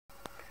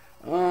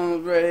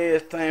ready.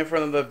 It's time for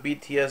another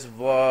BTS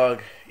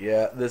vlog.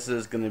 Yeah, this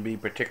is going to be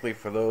particularly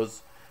for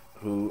those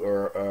who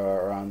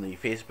are on the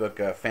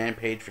Facebook fan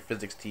page for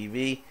Physics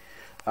TV.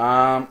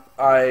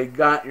 I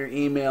got your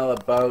email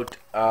about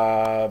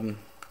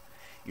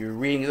your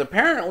readings.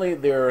 Apparently,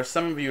 there are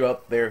some of you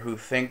out there who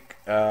think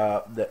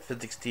that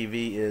Physics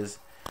TV is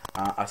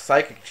a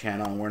psychic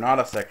channel, and we're not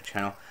a psychic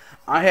channel.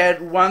 I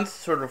had once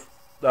sort of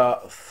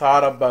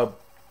thought about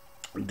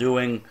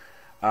doing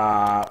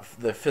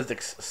the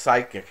physics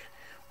psychic,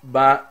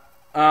 but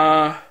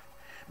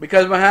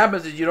because what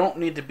happens is you don't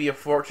need to be a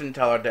fortune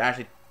teller to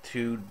actually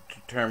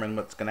determine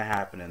what's going to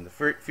happen in the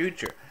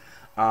future.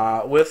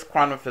 With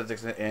quantum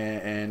physics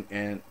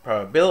and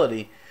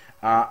probability,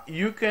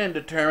 you can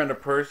determine a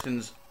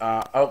person's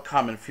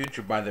outcome in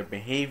future by their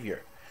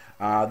behavior.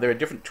 There are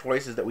different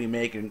choices that we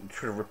make and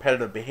sort of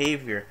repetitive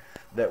behavior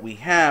that we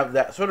have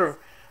that sort of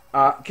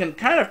can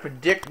kind of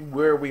predict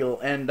where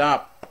we'll end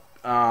up.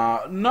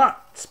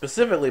 Not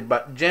specifically,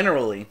 but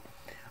generally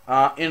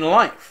in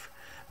life.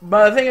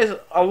 But the thing is,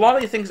 a lot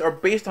of these things are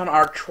based on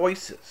our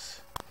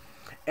choices.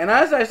 And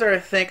as I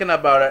started thinking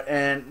about it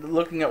and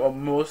looking at what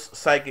most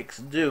psychics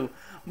do,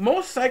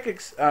 most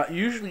psychics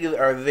usually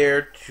are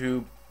there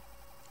to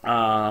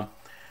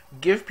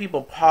give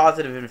people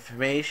positive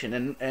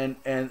information. And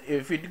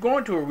if you go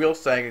into a real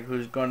psychic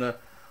who's going to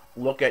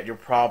look at your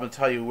problem,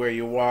 tell you where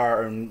you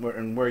are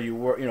and where you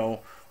were, you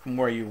know, from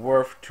where you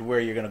were to where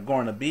you're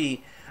going to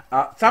be,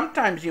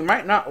 sometimes you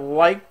might not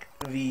like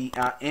the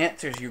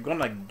answers you're going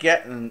to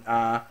get, and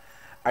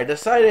I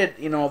decided,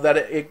 you know, that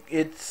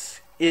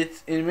it's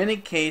in many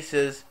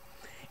cases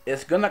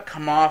it's going to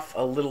come off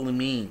a little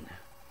mean,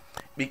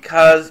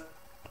 because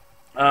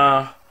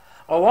a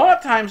lot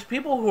of times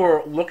people who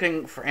are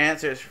looking for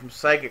answers from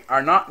psychic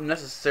are not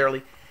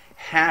necessarily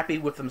happy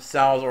with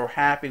themselves or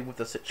happy with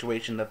the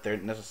situation that they're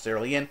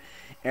necessarily in,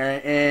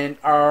 and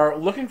are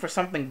looking for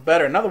something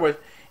better. In other words,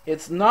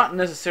 it's not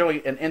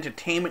necessarily an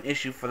entertainment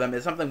issue for them.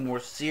 It's something more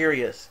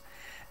serious.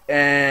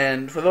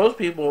 And for those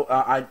people,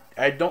 I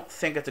don't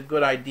think it's a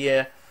good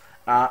idea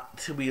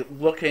to be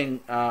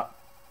looking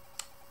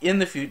in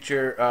the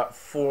future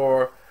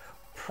for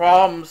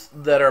problems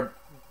that are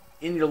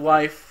in your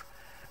life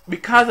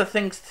because of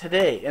things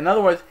today. In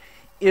other words,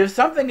 if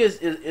something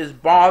is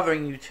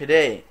bothering you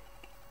today,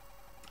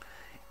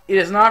 it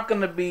is not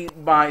going to be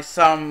by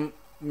some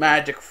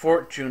magic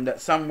fortune that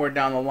somewhere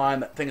down the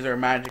line that things are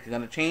magically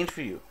going to change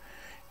for you.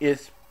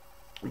 It's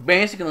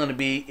basically going to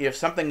be, if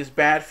something is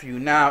bad for you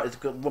now, it's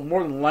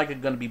more than likely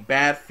going to be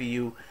bad for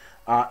you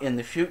in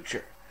the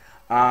future.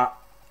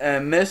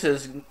 And this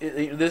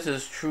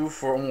is true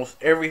for almost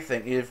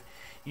everything. If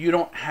you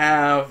don't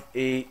have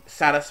a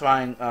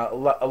satisfying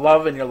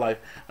love in your life,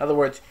 in other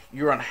words,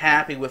 you're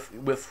unhappy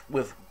with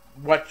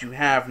what you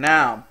have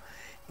now,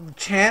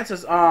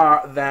 chances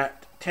are that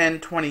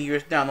 10, 20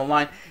 years down the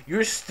line,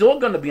 you're still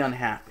going to be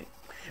unhappy,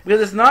 because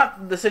it's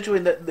not the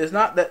situation that it's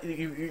not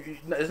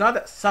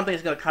that something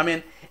is going to come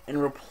in and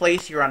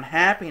replace your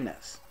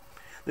unhappiness.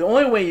 The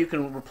only way you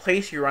can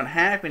replace your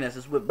unhappiness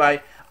is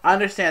by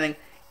understanding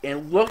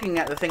and looking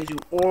at the things you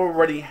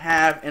already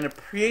have and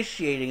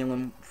appreciating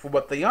them for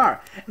what they are.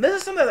 And this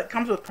is something that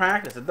comes with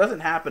practice. It doesn't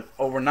happen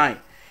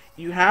overnight.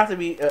 You have to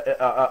be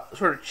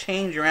sort of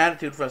change your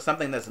attitude from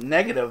something that's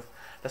negative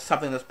to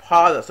something that's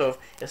positive. So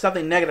if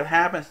something negative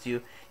happens to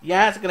you,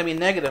 yeah, it's going to be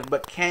negative,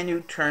 but can you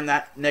turn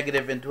that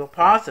negative into a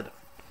positive?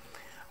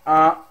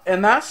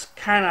 And that's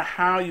kind of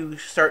how you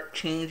start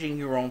changing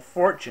your own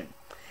fortune.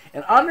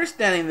 And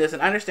understanding this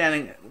and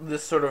understanding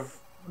this sort of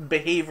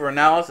behavior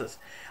analysis,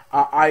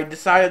 I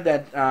decided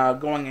that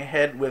going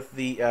ahead with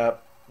the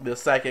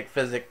psychic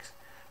physicist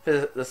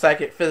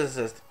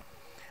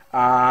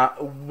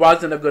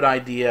wasn't a good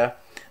idea.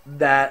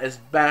 That is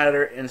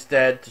better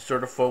instead to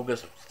sort of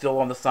focus still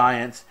on the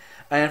science.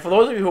 And for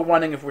those of you who are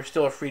wondering if we're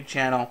still a free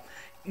channel,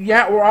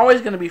 yeah, we're always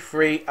going to be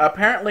free.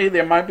 Apparently,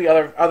 there might be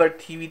other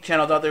TV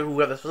channels out there who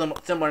have a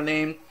similar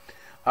name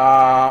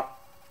out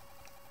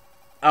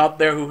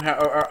there who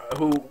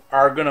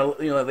are going to,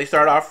 you know, they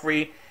start off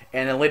free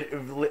and then later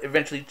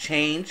eventually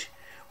change.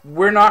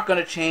 We're not going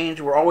to change.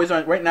 We're always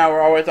on. Right now,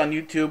 we're always on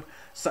YouTube.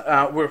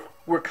 So,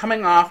 we're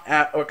coming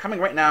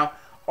right now.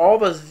 All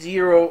the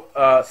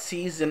 0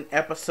 season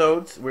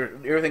episodes,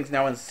 everything's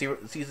now in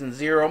season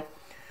 0.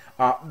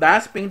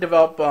 That's being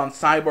developed on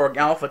Cyborg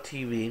Alpha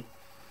TV.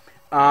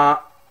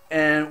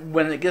 And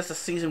when it gets to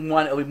season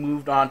 1, it'll be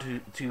moved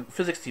on to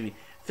Physics TV.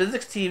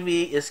 Physics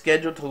TV is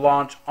scheduled to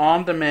launch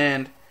on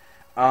demand.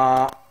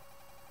 They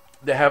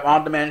have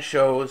on-demand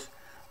shows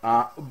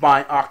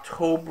by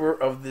October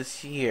of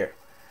this year.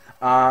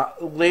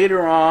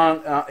 Later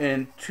on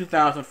in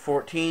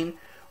 2014,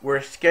 we're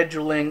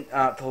scheduling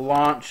to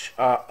launch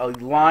a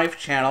live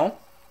channel,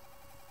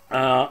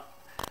 and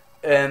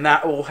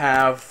that will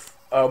have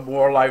a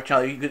more live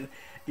channel.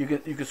 You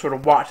can sort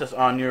of watch us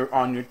on your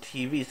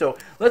TV. So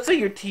let's say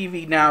your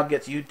TV now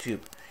gets YouTube.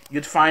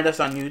 You'd find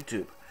us on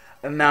YouTube,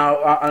 and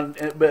now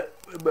but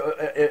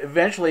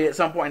eventually, at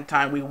some point in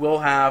time, we will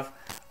have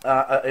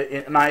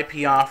an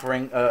IP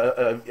offering,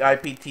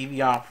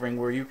 IPTV offering,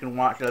 where you can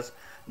watch us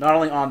not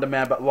only on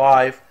demand but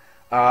live.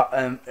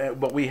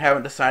 But we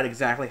haven't decided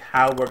exactly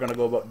how we're going to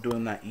go about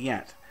doing that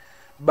yet.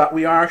 But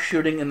we are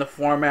shooting in the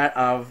format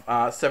of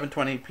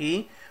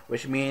 720p,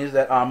 which means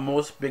that on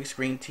most big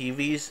screen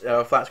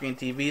TVs, flat screen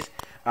TVs,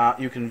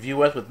 you can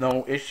view us with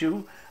no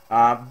issue.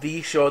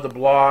 These show the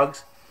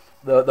vlogs.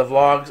 The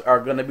vlogs are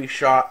going to be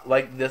shot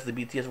like this. The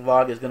BTS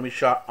vlog is going to be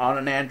shot on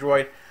an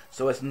Android,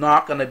 so it's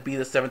not going to be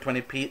the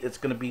 720p. It's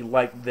going to be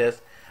like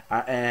this.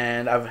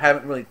 And I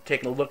haven't really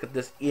taken a look at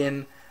this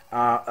in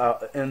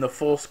the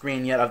full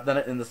screen yet. I've done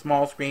it in the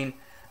small screen,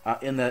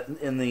 in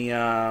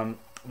the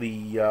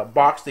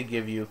box they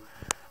give you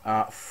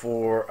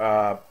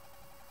for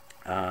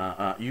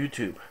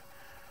YouTube.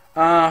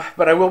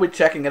 But I will be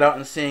checking it out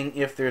and seeing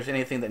if there's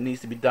anything that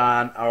needs to be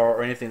done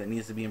or anything that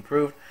needs to be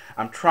improved.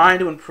 I'm trying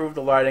to improve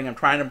the lighting. I'm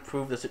trying to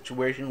improve the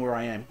situation where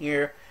I am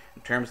here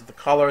in terms of the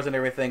colors and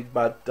everything.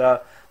 But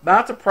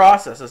that's a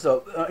process.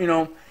 So you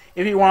know,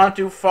 if you want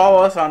to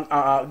follow us on,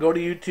 go to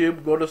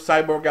YouTube, go to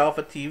Cyborg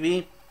Alpha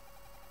TV.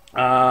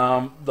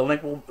 The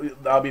link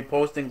I'll be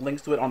posting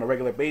links to it on a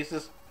regular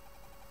basis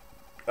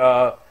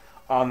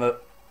on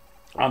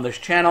this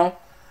channel,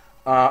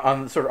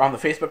 on the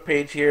Facebook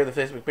page here, the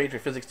Facebook page for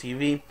Physics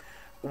TV.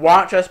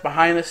 Watch us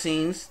behind the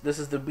scenes. This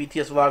is the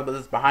BTS vlog, but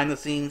this is behind the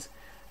scenes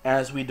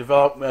as we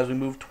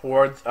move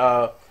towards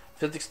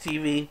Physics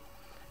TV.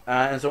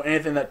 And so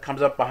anything that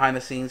comes up behind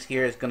the scenes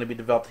here is going to be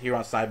developed here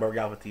on Cyborg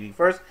Alpha TV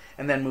first,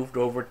 and then moved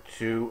over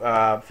to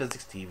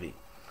Physics TV.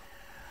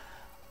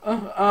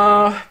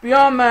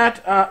 Beyond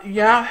that,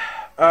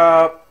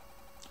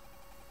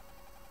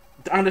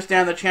 to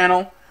understand the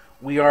channel,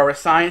 we are a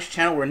science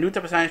channel. We're a new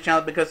type of science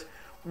channel because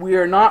we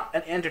are not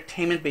an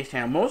entertainment-based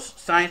channel. Most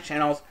science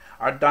channels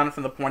are done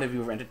from the point of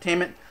view of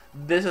entertainment.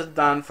 This is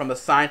done from the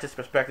scientist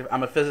perspective.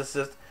 I'm a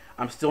physicist.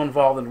 I'm still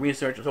involved in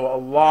research, so a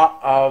lot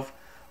of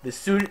the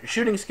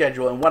shooting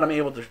schedule and what I'm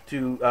able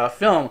to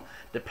film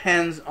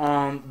depends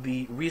on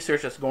the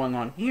research that's going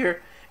on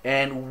here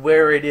and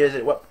where it is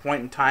at what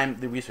point in time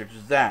the research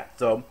is at.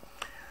 So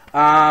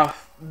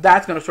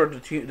that's going to sort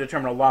of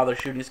determine a lot of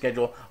the shooting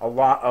schedule. A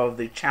lot of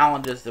the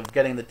challenges of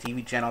getting the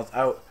TV channels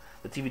out,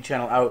 the TV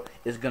channel out,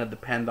 is going to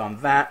depend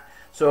on that.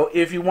 So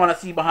if you want to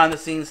see behind the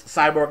scenes,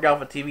 Cyborg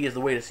Alpha TV is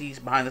the way to see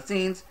behind the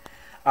scenes.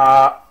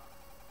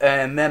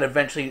 And then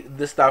eventually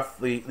this stuff,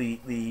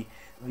 the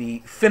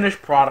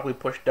finished product we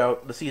pushed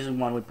out, the season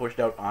 1 we pushed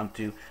out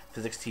onto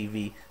Physics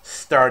TV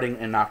starting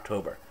in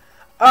October.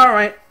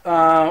 Alright,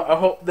 I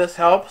hope this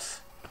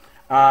helps.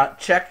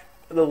 Check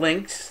the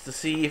links to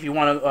see if you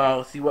want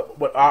to see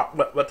what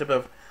type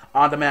of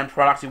on-demand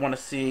products you want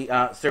to see,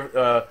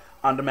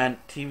 on-demand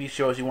TV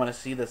shows you want to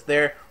see that's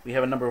there. We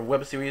have a number of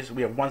web series.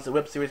 We have one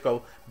web series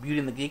called Beauty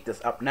and the Geek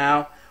that's up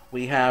now.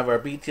 We have our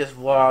BTS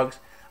vlogs.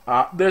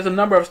 There's a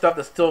number of stuff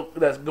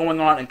that's going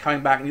on and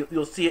coming back, and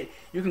you'll see it.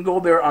 You can go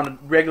there on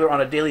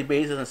a daily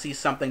basis and see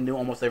something new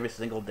almost every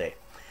single day.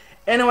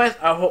 Anyways,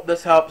 I hope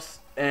this helps,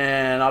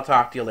 and I'll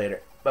talk to you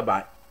later.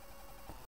 Bye-bye.